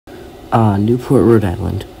Newport, Rhode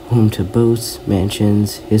Island, home to boats,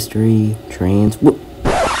 mansions, history, trains.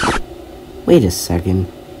 Wait a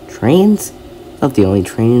second. Trains? I thought the only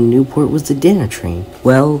train in Newport was the dinner train.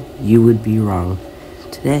 Well, you would be wrong.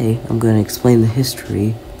 Today, I'm going to explain the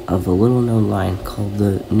history of a little-known line called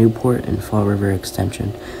the Newport and Fall River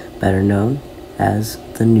Extension, better known as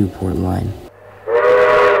the Newport Line.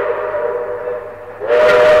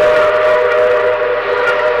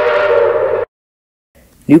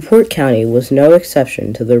 Newport County was no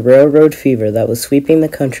exception to the railroad fever that was sweeping the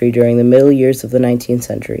country during the middle years of the 19th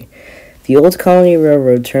century. The Old Colony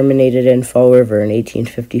Railroad terminated in Fall River in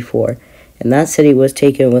 1854, and that city was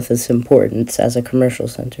taken with its importance as a commercial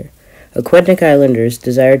center. Aquidneck Islanders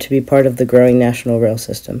desired to be part of the growing national rail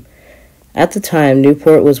system. At the time,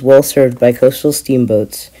 Newport was well served by coastal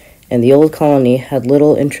steamboats, and the Old Colony had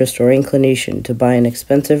little interest or inclination to buy an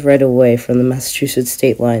expensive right-of-way from the Massachusetts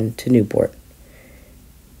state line to Newport.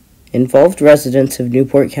 Involved residents of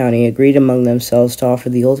Newport County agreed among themselves to offer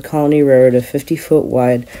the Old Colony Railroad a 50-foot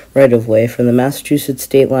wide right-of-way from the Massachusetts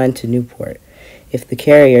state line to Newport, if the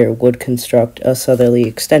carrier would construct a southerly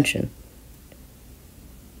extension.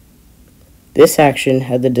 This action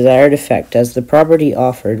had the desired effect, as the property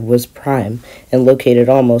offered was prime and located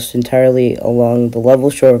almost entirely along the level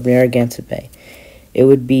shore of Narragansett Bay. It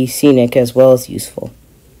would be scenic as well as useful.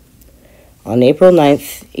 On April 9,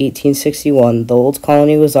 1861, the Old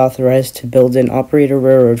Colony was authorized to build and operate a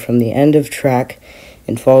railroad from the end of track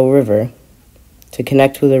in Fall River to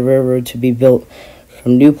connect with a railroad to be built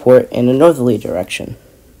from Newport in a northerly direction.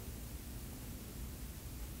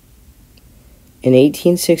 In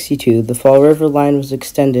 1862, the Fall River line was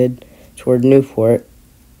extended toward Newport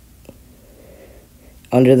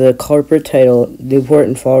under the corporate title Newport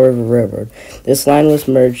and Fall River Railroad. This line was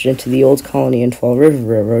merged into the Old Colony and Fall River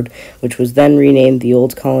Railroad, which was then renamed the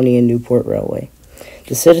Old Colony and Newport Railway.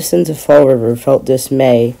 The citizens of Fall River felt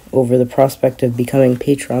dismay over the prospect of becoming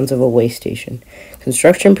patrons of a way station.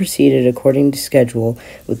 Construction proceeded according to schedule,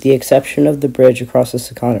 with the exception of the bridge across the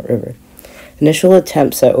Sakonnet River. Initial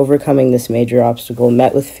attempts at overcoming this major obstacle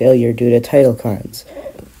met with failure due to title crimes.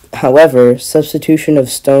 However, substitution of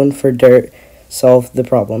stone for dirt solved the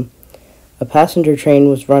problem. A passenger train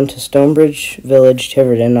was run to Stonebridge Village,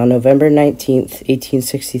 Tiverton on November 19,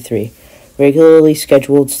 1863. Regularly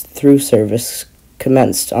scheduled through service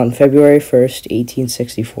commenced on February 1,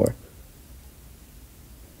 1864.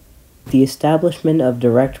 The establishment of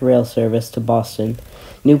direct rail service to Boston,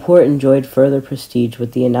 Newport enjoyed further prestige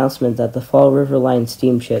with the announcement that the Fall River Line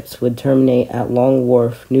steamships would terminate at Long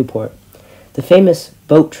Wharf, Newport. The famous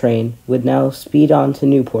boat train would now speed on to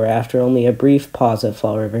Newport after only a brief pause at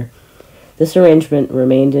Fall River. This arrangement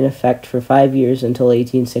remained in effect for 5 years until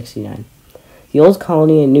 1869. The Old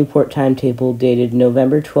Colony and Newport timetable dated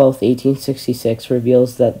November 12, 1866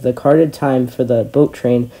 reveals that the carted time for the boat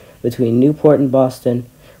train between Newport and Boston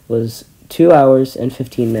was 2 hours and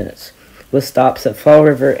 15 minutes, with stops at Fall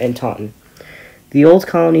River and Taunton. The Old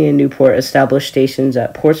Colony and Newport established stations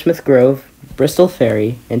at Portsmouth Grove, Bristol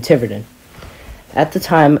Ferry, and Tiverton. At the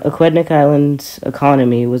time, Aquidneck Island's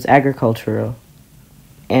economy was agricultural,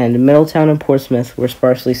 and Middletown and Portsmouth were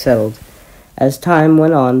sparsely settled. As time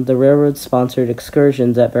went on, the railroad sponsored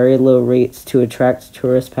excursions at very low rates to attract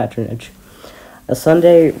tourist patronage. A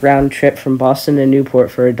Sunday round trip from Boston to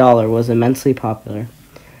Newport for $1 was immensely popular.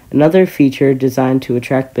 Another feature designed to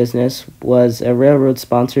attract business was a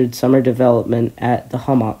railroad-sponsored summer development at the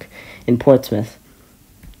Hummock in Portsmouth.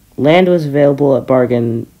 Land was available at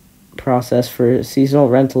bargain process for seasonal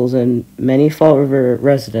rentals, and many Fall River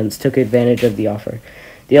residents took advantage of the offer.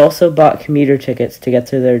 They also bought commuter tickets to get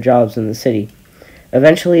to their jobs in the city.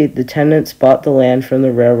 Eventually, the tenants bought the land from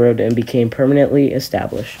the railroad and became permanently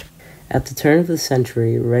established. At the turn of the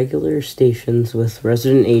century, regular stations with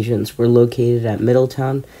resident agents were located at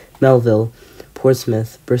Middletown, Melville,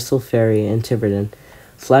 Portsmouth, Bristol Ferry, and Tiverton.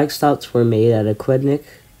 Flag stops were made at Aquidneck,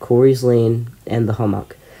 Corey's Lane, and the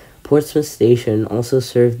Hummock. Portsmouth Station also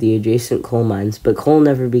served the adjacent coal mines, but coal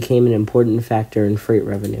never became an important factor in freight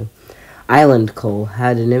revenue. Island coal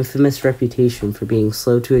had an infamous reputation for being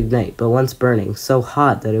slow to ignite, but once burning, so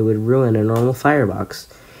hot that it would ruin a normal firebox.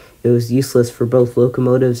 It was useless for both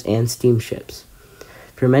locomotives and steamships.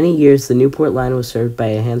 For many years, the Newport line was served by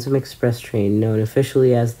a handsome express train known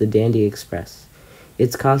officially as the Dandy Express.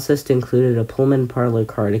 Its consist included a Pullman parlor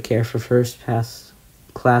car to care for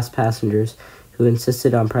first-class passengers who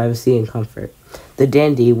insisted on privacy and comfort. The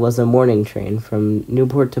Dandy was a morning train from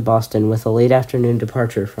Newport to Boston with a late afternoon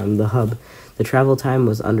departure from the hub. The travel time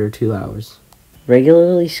was under 2 hours.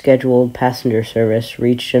 Regularly scheduled passenger service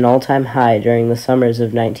reached an all-time high during the summers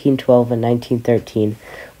of 1912 and 1913,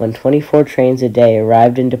 when 24 trains a day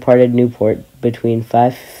arrived and departed Newport between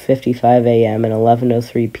 5:55 a.m. and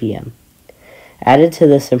 11:03 p.m. Added to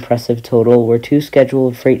this impressive total were 2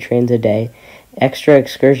 scheduled freight trains a day, extra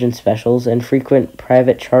excursion specials, and frequent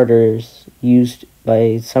private charters used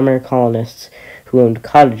by summer colonists who owned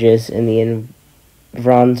cottages in the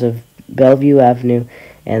environs of Bellevue Avenue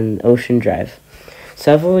and Ocean Drive.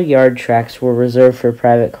 Several yard tracks were reserved for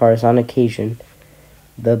private cars on occasion.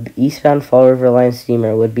 The eastbound Fall River Line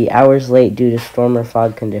steamer would be hours late due to storm or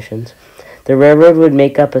fog conditions. The railroad would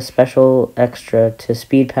make up a special extra to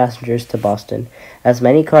speed passengers to Boston. As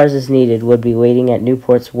many cars as needed would be waiting at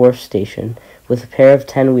Newport's wharf station, with a pair of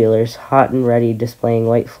 10-wheelers hot and ready displaying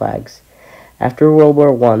white flags. After World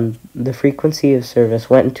War I, the frequency of service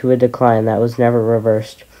went into a decline that was never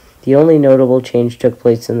reversed. The only notable change took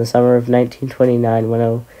place in the summer of 1929 when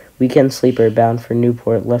a weekend sleeper bound for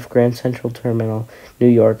Newport left Grand Central Terminal, New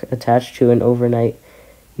York, attached to an overnight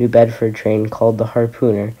New Bedford train called the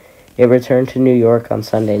Harpooner. It returned to New York on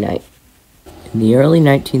Sunday night. In the early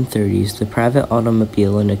 1930s, the private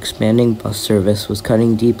automobile and expanding bus service was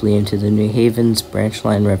cutting deeply into the New Haven's branch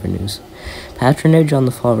line revenues. Patronage on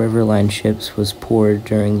the Fall River Line ships was poor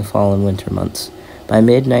during the fall and winter months. By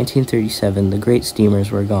mid-1937, the great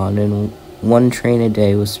steamers were gone, and 1 train a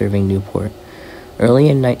day was serving Newport. Early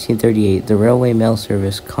in 1938, the railway mail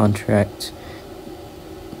service contract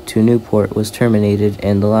to Newport was terminated,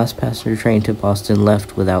 and the last passenger train to Boston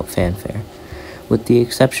left without fanfare. With the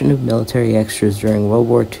exception of military extras during World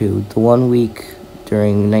War II, the 1 week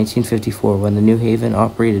during 1954 when the New Haven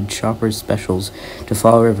operated shoppers' specials to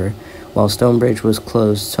Fall River, while Stonebridge was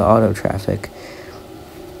closed to auto traffic,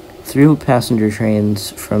 through passenger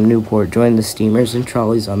trains from Newport joined the steamers and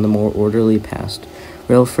trolleys on the more orderly past.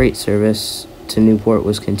 Rail freight service to Newport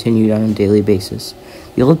was continued on a daily basis.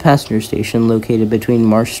 The old passenger station, located between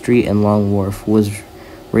Marsh Street and Long Wharf, was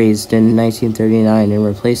razed in 1939 and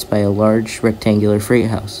replaced by a large rectangular freight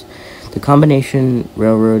house. The combination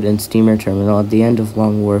railroad and steamer terminal at the end of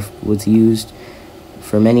Long Wharf was used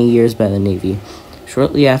for many years by the Navy.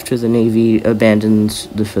 Shortly after the Navy abandoned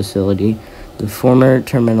the facility, the former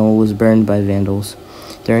terminal was burned by vandals.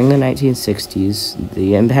 During the 1960s,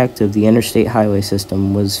 the impact of the interstate highway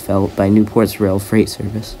system was felt by Newport's rail freight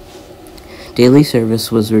service. Daily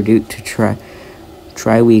service was reduced to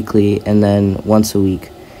tri-weekly and then once a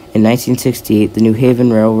week. In 1968, the New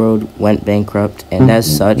Haven Railroad went bankrupt and as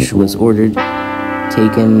such was ordered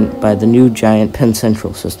taken by the new giant Penn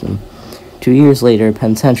Central system. 2 years later,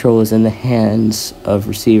 Penn Central was in the hands of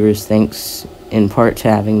receivers thanks in part to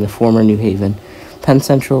having the former New Haven. Penn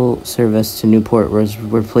Central service to Newport was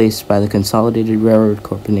replaced by the Consolidated Railroad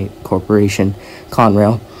Corporation,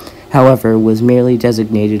 Conrail, however, was merely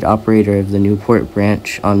designated operator of the Newport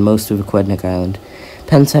branch on most of Aquidneck Island.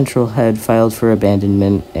 Penn Central had filed for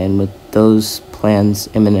abandonment, and with those plans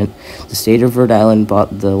imminent, the state of Rhode Island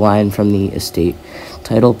bought the line from the estate.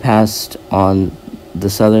 Title passed on the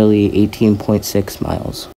southerly 18.6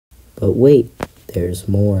 miles. But wait, there's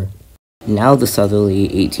more. Now the southerly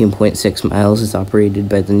 18.6 miles is operated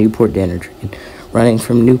by the Newport Danner train, running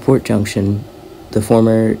from Newport Junction, the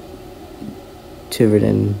former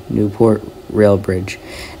Tiverton-Newport rail bridge,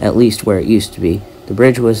 at least where it used to be. The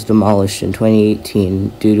bridge was demolished in 2018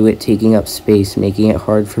 due to it taking up space, making it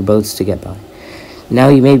hard for boats to get by. Now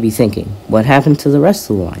you may be thinking, what happened to the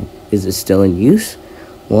rest of the line? Is it still in use?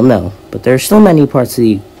 Well, no, but there are still many parts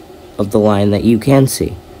of the line that you can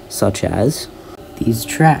see, such as these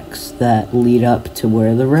tracks that lead up to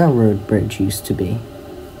where the railroad bridge used to be.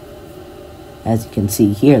 As you can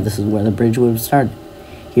see here, this is where the bridge would have started.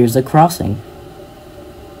 Here's a crossing.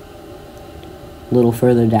 A little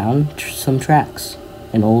further down, some tracks.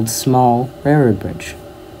 An old small railroad bridge.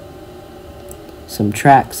 Some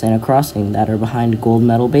tracks and a crossing that are behind Gold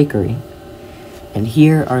Medal Bakery. And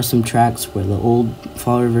here are some tracks where the old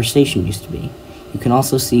Fall River Station used to be. You can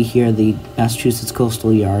also see here the Massachusetts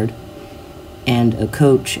Coastal Yard, and a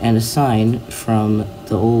coach and a sign from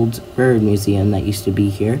the old Railroad Museum that used to be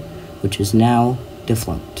here, which is now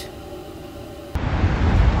defunct.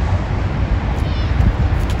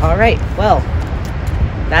 Alright, well,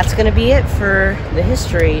 that's going to be it for the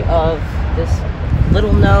history of this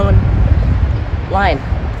little known line.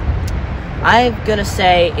 I'm going to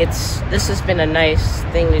say this has been a nice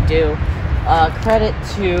thing to do. Credit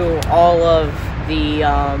to all of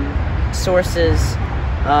the sources.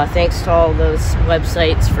 Thanks to all those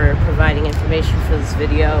websites for providing information for this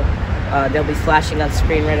video. They'll be flashing on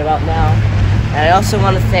screen right about now. And I also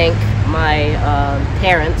want to thank my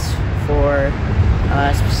parents for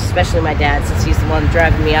especially my dad, since he's the one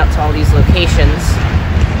driving me out to all these locations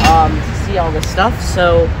to see all this stuff.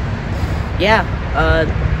 So yeah,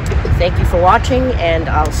 thank you for watching, and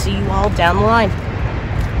I'll see you all down the line.